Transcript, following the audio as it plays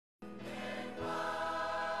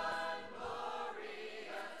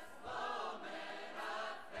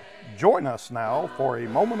Join us now for a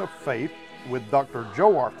moment of faith with Dr.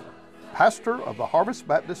 Joe Arthur, pastor of the Harvest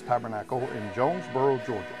Baptist Tabernacle in Jonesboro,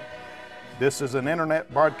 Georgia. This is an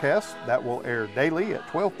internet broadcast that will air daily at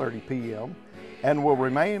 12:30 p.m. and will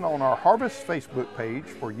remain on our Harvest Facebook page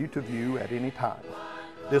for you to view at any time.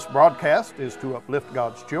 This broadcast is to uplift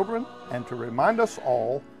God's children and to remind us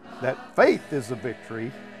all that faith is the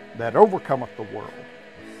victory that overcometh the world.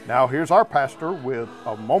 Now here's our pastor with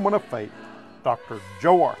a moment of faith, Dr.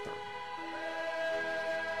 Joe Arthur.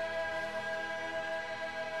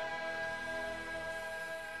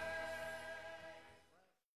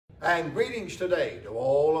 And greetings today to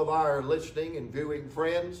all of our listening and viewing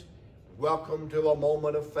friends. Welcome to a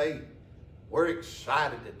moment of faith. We're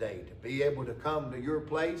excited today to be able to come to your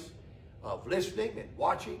place of listening and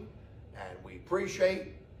watching, and we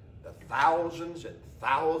appreciate the thousands and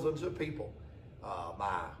thousands of people.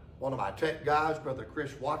 One of my tech guys, Brother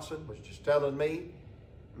Chris Watson, was just telling me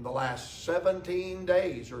in the last 17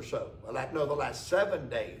 days or so, the last 7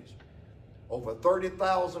 days, over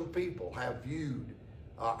 30,000 people have viewed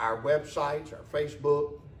our websites, our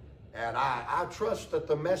Facebook, and I trust that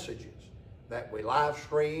the messages that we live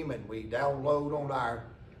stream and we download on our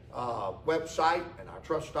website, and I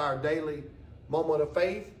trust our daily moment of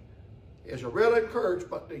faith is a real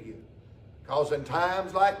encouragement to you, because in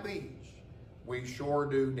times like these, we sure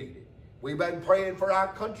do need it. We've been praying for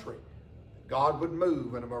our country. God would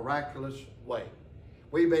move in a miraculous way.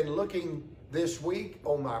 We've been looking this week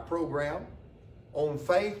on our program on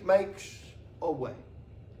faith makes a way.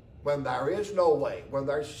 When there is no way, when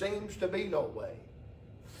there seems to be no way,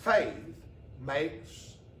 faith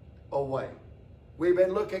makes a way. We've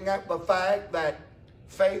been looking at the fact that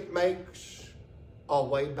faith makes a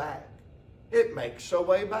way back. It makes a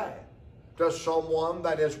way back to someone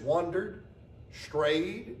that has wandered,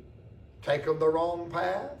 strayed, taken the wrong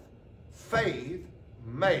path. Faith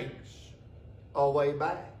makes a way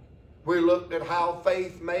back. We looked at how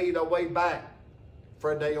faith made a way back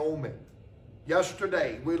for Naomi.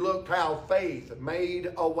 Yesterday, we looked how faith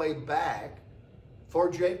made a way back for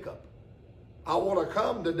Jacob. I want to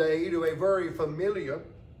come today to a very familiar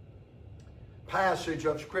passage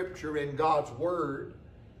of Scripture in God's Word,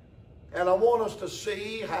 and I want us to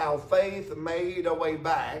see how faith made a way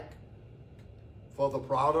back for the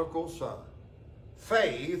prodigal son.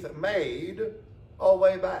 Faith made a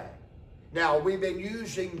way back. Now, we've been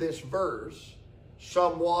using this verse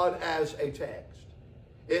somewhat as a text.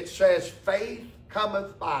 It says, faith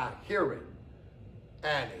cometh by hearing,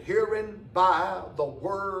 and hearing by the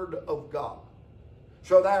word of God.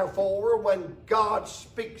 So therefore, when God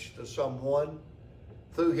speaks to someone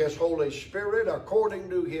through His Holy Spirit, according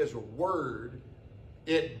to His word,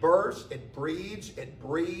 it bursts, it breathes, it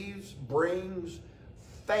breathes, brings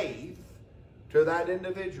faith to that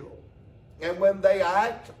individual. And when they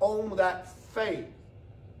act on that faith,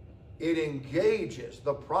 it engages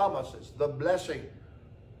the promises, the blessing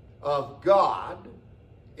of God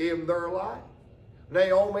in their life.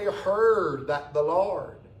 Naomi heard that the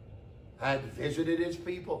Lord had visited His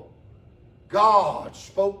people. God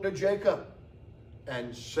spoke to Jacob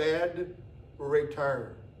and said,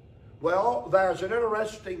 return. Well, there's an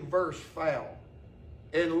interesting verse found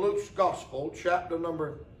in Luke's Gospel, chapter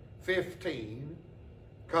number 15,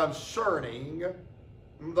 concerning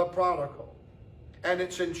the prodigal. And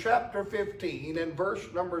it's in chapter 15 and verse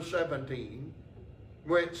number 17,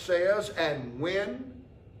 where it says, and when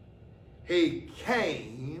he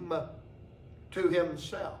came to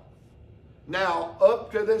himself. Now,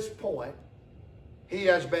 up to this point, he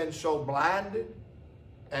has been so blinded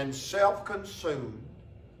and self-consumed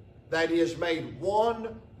that he has made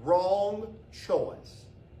one wrong choice,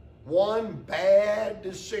 one bad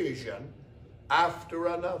decision after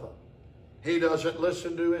another. He doesn't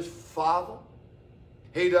listen to his father.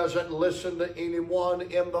 He doesn't listen to anyone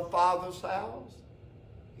in the Father's house.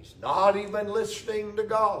 He's not even listening to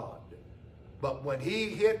God. But when he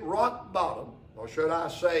hit rock bottom, or should I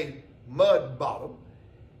say mud bottom,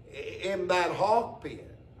 in that hog pen,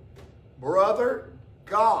 brother,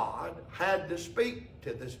 God had to speak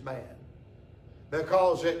to this man.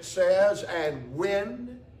 Because it says, and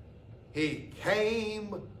when he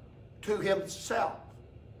came to himself.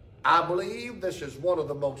 I believe this is one of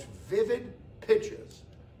the most vivid pictures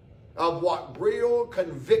of what real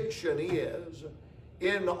conviction is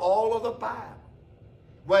in all of the Bible.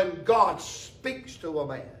 When God speaks to a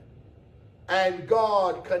man and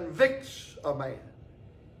God convicts a man,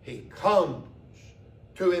 he comes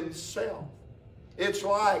to himself. It's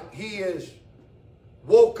like he is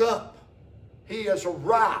woke up. He is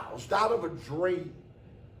aroused out of a dream.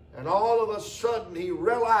 And all of a sudden he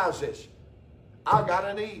realizes, I got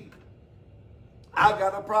a need. I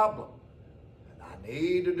got a problem, and I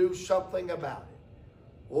need to do something about it.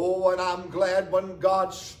 Oh, and I'm glad when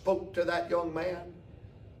God spoke to that young man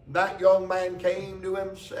came to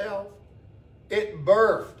himself. It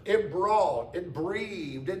birthed, it brought, it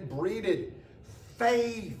breathed, it breeded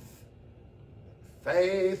faith.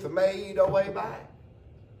 Faith made a way back.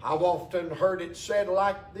 I've often heard it said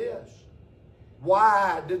like this: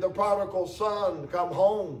 why did the prodigal son come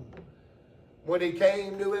home when he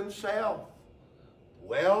came to himself?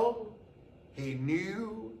 Well, he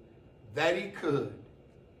knew that he could.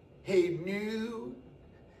 He knew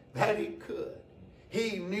that he could.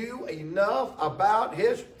 He knew enough about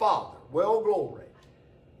his father, well, glory,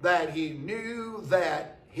 that he knew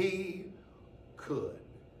that he could.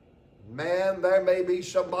 Man, there may be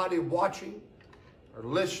somebody watching or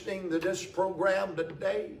listening to this program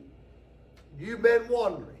today. You've been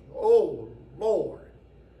wondering, oh, Lord,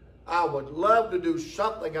 I would love to do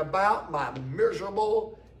something about my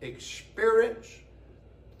miserable experience.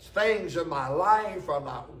 Things in my life are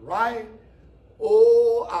not right.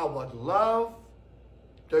 Oh, I would love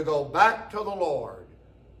to go back to the Lord.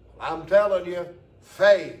 I'm telling you,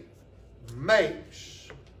 faith makes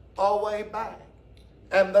a way back.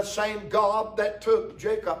 And the same God that took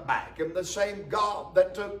Jacob back, and the same God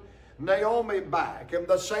that took Naomi back, and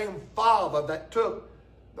the same Father that took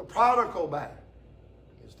the prodigal back,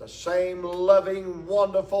 is the same loving,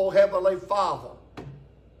 wonderful Heavenly Father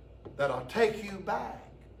that'll take you back.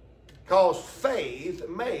 Because faith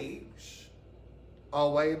makes a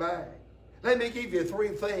way back. Let me give you 3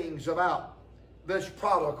 things about this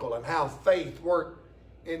prodigal and how faith worked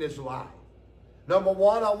in his life. Number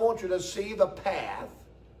 1, I want you to see the path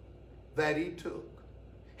that he took.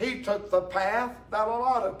 He took the path that a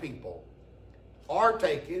lot of people are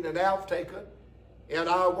taking and have taken in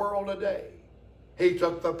our world today. He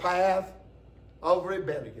took the path of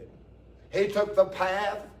rebellion. He took the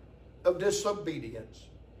path of disobedience.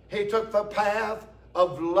 He took the path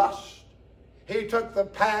of lust. He took the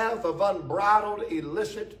path of unbridled,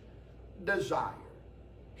 illicit desire.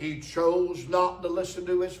 He chose not to listen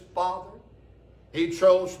to his father. He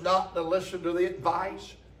chose not to listen to the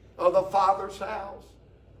advice of the Father's house.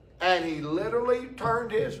 And he literally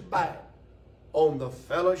turned his back on the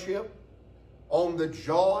fellowship, on the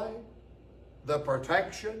joy, the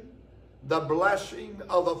protection, the blessing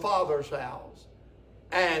of the Father's house,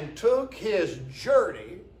 and took his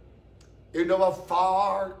journey into a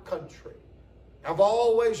far country. I've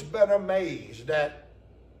always been amazed at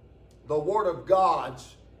the Word of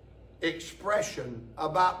God's expression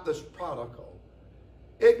about this prodigal.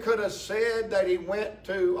 It could have said that he went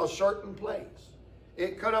to a certain place.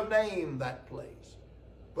 It could have named that place.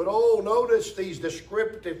 But oh, notice these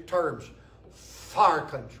descriptive terms: far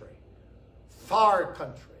country, far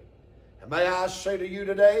country. And may I say to you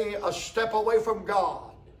today, a step away from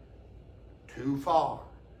God, too far.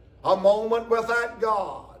 A moment without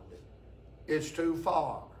God is too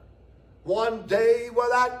far. One day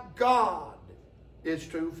without God is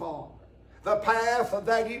too far. The path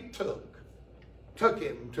that he took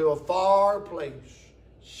him to a far place,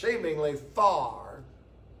 seemingly far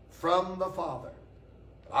from the Father.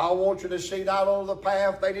 I want you to see not only the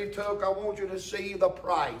path that he took, I want you to see the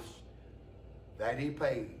price that he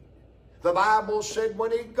paid. The Bible said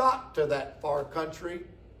when he got to that far country,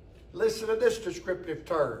 listen to this descriptive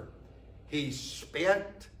term: he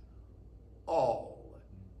spent all.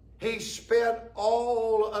 He spent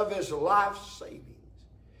all of his life savings.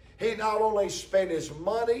 He not only spent his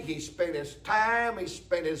money, he spent his time, he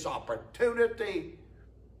spent his opportunity,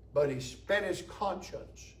 but he spent his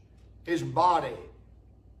conscience, his body,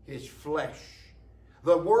 his flesh.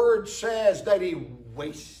 The Word says that he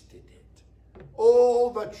wasted it.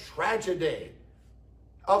 Oh, the tragedy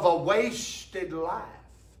of a wasted life.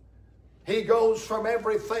 He goes from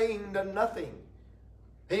everything to nothing.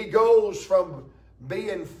 He goes from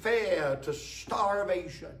being fed to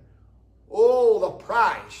starvation. Oh, the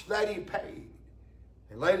price that he paid.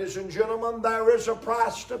 And ladies and gentlemen, there is a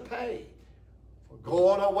price to pay for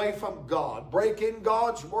going away from God, breaking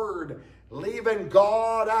God's word, leaving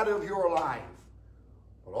God out of your life.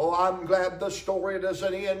 But oh, I'm glad the story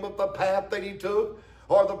doesn't end with the path that he took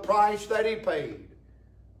or the price that he paid.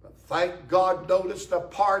 But thank God, notice the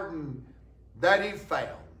pardon that he found.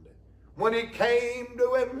 When he came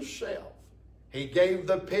to himself, he gave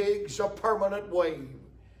the pigs a permanent wave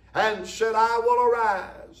and said, I will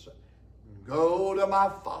arise and go to my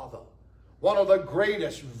Father. One of the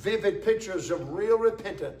greatest vivid pictures of real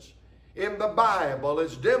repentance in the Bible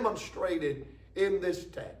is demonstrated in this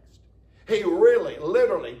text. He really,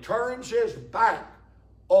 literally turns his back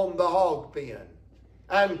on the hog pen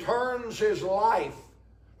and turns his life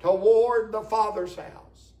toward the Father's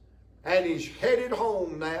house. And he's headed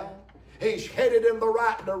home now. He's headed in the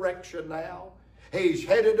right direction now. He's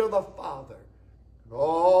headed to the Father.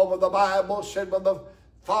 Oh, but the Bible said when the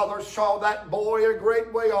Father saw that boy a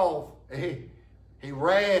great way off, he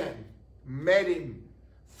ran, met him,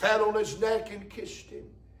 fell on his neck and kissed him,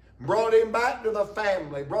 brought him back to the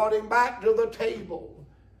family, brought him back to the table,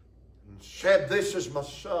 and said, "This is my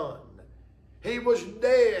son. He was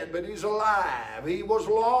dead, but he's alive. He was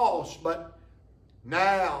lost, but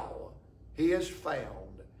now he is found."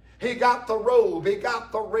 He got the robe, he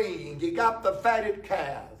got the ring, he got the fatted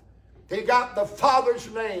calf, he got the Father's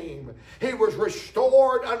name. He was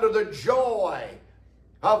restored under the joy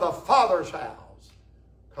of the Father's house,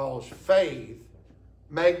 because faith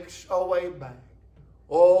makes a way back.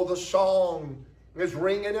 Oh, the song is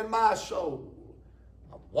ringing in my soul.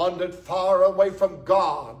 I've wandered far away from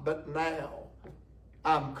God, but now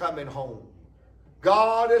I'm coming home.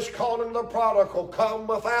 God is calling the prodigal, come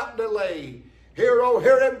without delay. Hear, oh,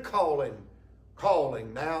 hear him calling,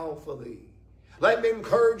 calling now for thee. Let me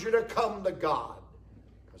encourage you to come to God,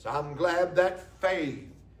 because I'm glad that faith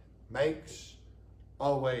makes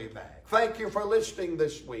a way back. Thank you for listening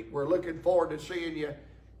this week. We're looking forward to seeing you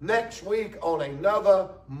next week on another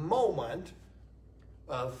moment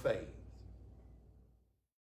of faith.